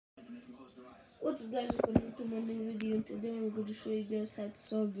What's up guys, welcome to my new video, and today I'm going to show you guys how to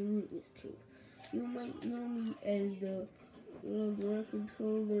solve the Rubik's Cube. You might know me as the world record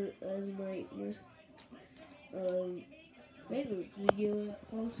holder as my most favorite video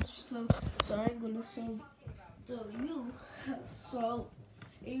host, so I'm going to show you how to solve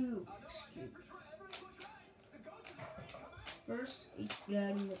a Rubik's Cube. First, you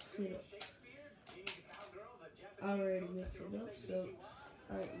gotta mix it up. I already mixed it up, so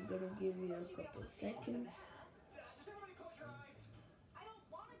I'm gonna give you a couple of seconds.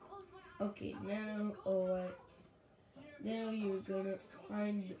 Okay, now, alright. Now you're gonna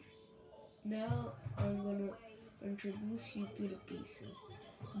find. Now I'm gonna introduce you to the pieces.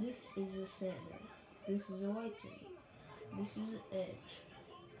 This is a center. This is a white center. This is an edge.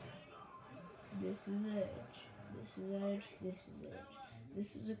 This is edge. This is edge. This is edge.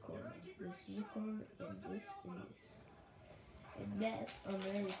 This is a corner. This is a corner, and this and this. And that's on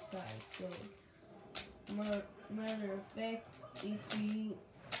every side. So, matter of fact, if you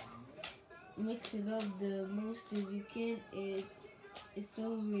mix it up the most as you can, it's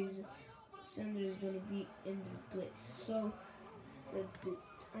always center is gonna be in the place. So let's do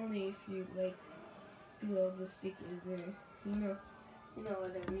it. Only if you like peel all the stickers in. You know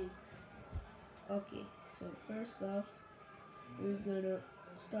what I mean. Okay, so first off, we're gonna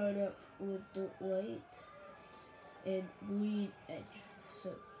start off with the white and green edge. So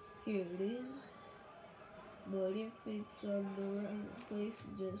here it is. But if it's on the wrong place,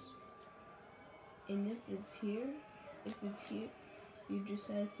 and if it's here, you just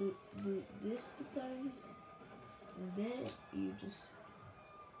have to do this 2 times, and then you just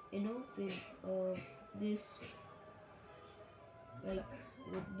open this like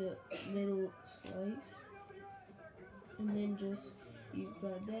with the middle slice, and then just you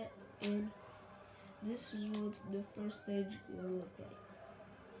got that, and this is what the first edge will look like.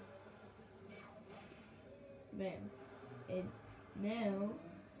 Bam. And now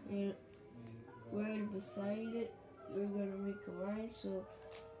you're right beside it, you're gonna make a line, so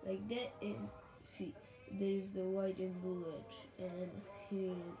like that, and see, there's the white and blue edge, and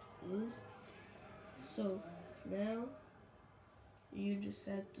here it is. So now you just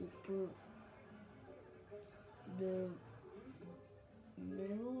have to put the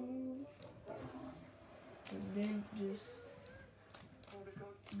middle move, and then just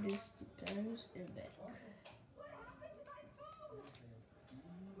this 2 times and back.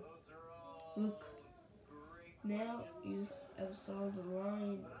 Look, now you have solved the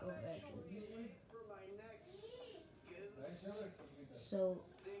line of edges. So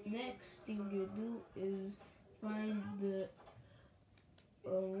next thing you do is find the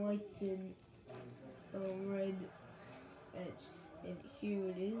white and red edge, and here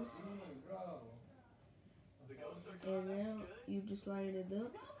it is. And now you just line it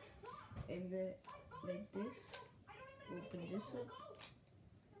up, and then like this, open this up,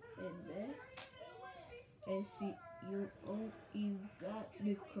 and there, and see, you got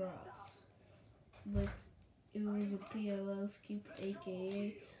the cross, but it was a PLL skip,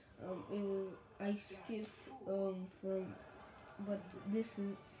 aka I skipped from, but this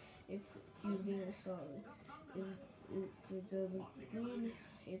is if you didn't solve it. If it's over green,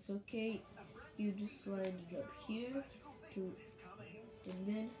 it's okay. You just line it up here, and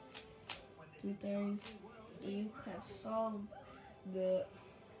then 2 times, you have solved the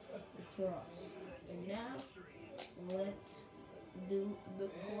cross. And now let's do the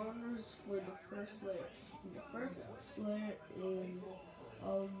corners for the first layer. And the first layer is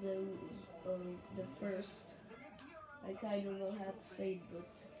all those the first, like, I don't know how to say it,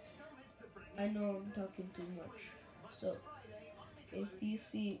 but I know I'm talking too much. So if you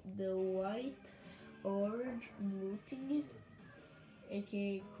see the white, orange, blue thingy,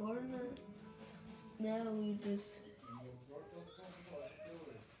 aka corner, now we just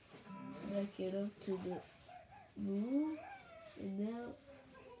back it up to the blue, and now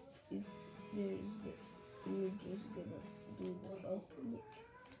we're just gonna do the open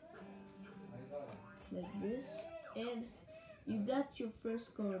like this, and you got your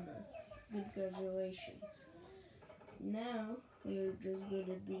first corner. Congratulations. Now we're just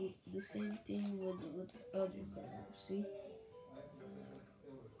gonna do the same thing with the other corner. See?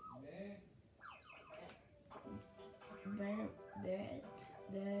 Bam, that.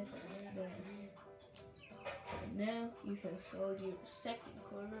 And now you can solve your second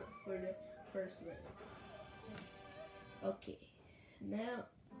corner for the first layer. Okay, now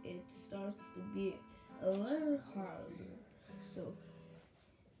it starts to be a little harder. So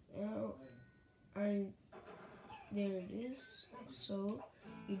now there it is. So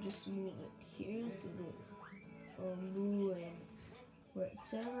you just move it here to the blue and red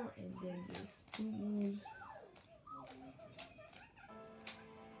center, and then there's two moves,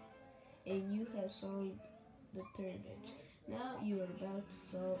 and you have solved the third edge. Now you are about to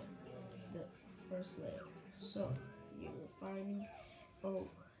solve the first layer. So you're finding, oh,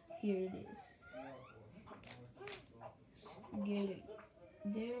 here it is. Get it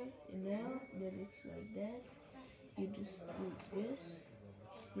there, and now that it's like that, you just do this,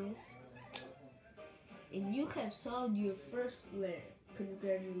 this, and you have solved your first layer.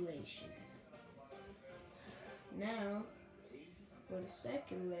 Congratulations. Now, for the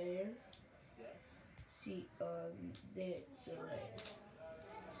second layer, see, that's a layer.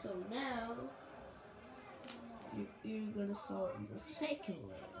 So now, you're gonna solve the second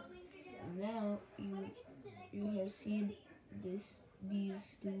layer. Now, you have seen these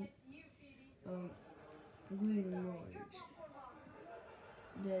two, green and orange.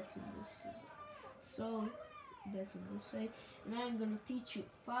 That's in this side. So, that's on this side. And I'm gonna teach you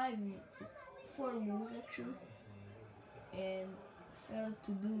four moves actually, and how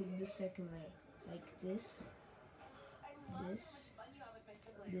to do the second layer, like this, this,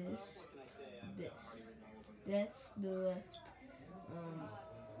 this, this. That's the left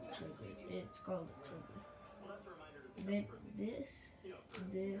trigger. It's called a trigger. Then this,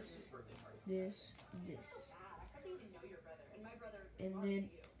 this, this, this, and then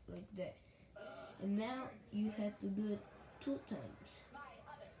like that. And now you have to do it 2 times,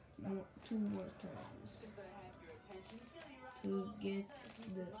 2 more times, to get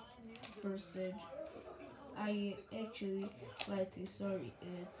the first edge. I actually lied to you, sorry,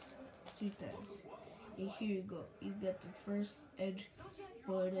 it's 3 times. And here you go, you got the first edge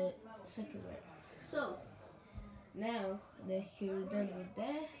for the second layer. So, now that you're done with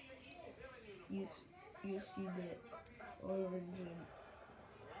that, you see the orange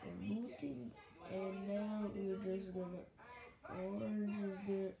and blue thing, and now we're just gonna, orange is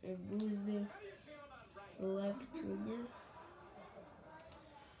there and blue is there, left trigger,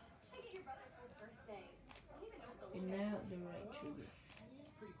 and now the right trigger,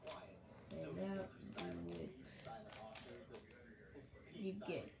 and now do it. You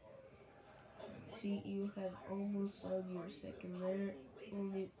get it. See, you have almost solved your second layer,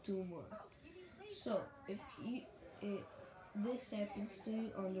 only 2 more. So, if this happens to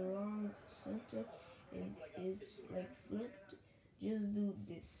you on the wrong center and it's like flipped, just do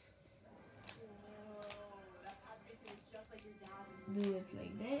this. Do it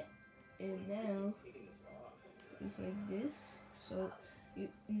like that, and now it's like this. So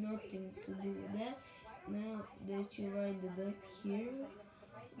nothing to do with that. Now that you lined it up here,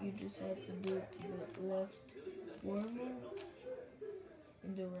 you just have to do the left forward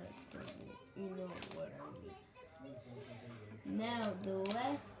and the right forward. You know what I mean. Now the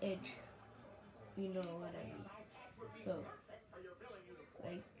last edge, you know what I mean. So,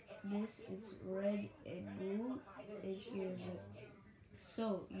 like this, it's red and blue, and here's it.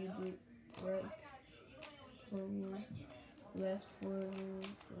 So you do right forward, left forward,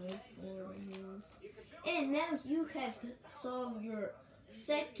 right forward, and now you have to solve your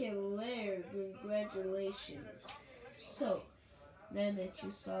second layer. Congratulations. So, now that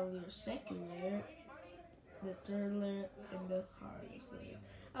you solve your second layer, the third layer, and the hardest layer.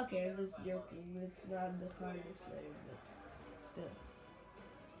 Okay, I'm just joking. It's not the hardest layer, but still.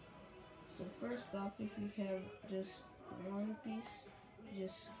 So first off, if you have just one piece,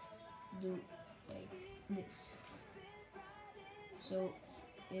 just do like this. So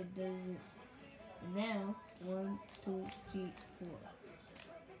it doesn't. Now 1, 2, 3, 4.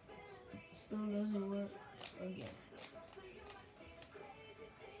 Still doesn't work again.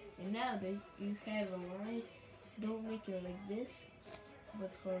 And now that you have a line, don't make it like this,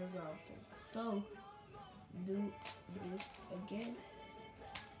 but horizontal. So do this again.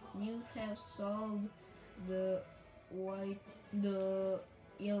 You have solved the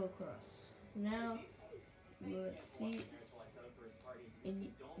yellow cross. Now let's see,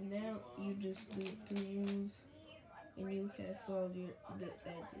 and now you just do 2 moves, and you have solved the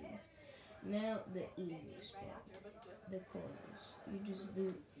edges. Now the easiest part, the corners. You just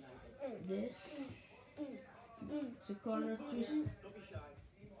do this. It's a corner twist,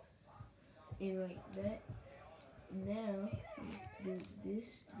 and like that. Now you do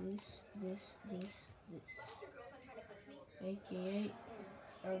this, this, this, this, this. AKA,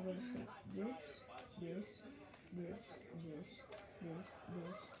 I'm gonna show this, this, this, this,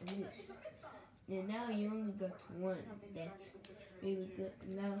 this, and this. And now you only got 1. That's really good.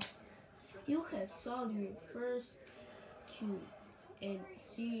 Now you have solved your first cube. And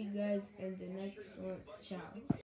see you guys in the next one. Ciao.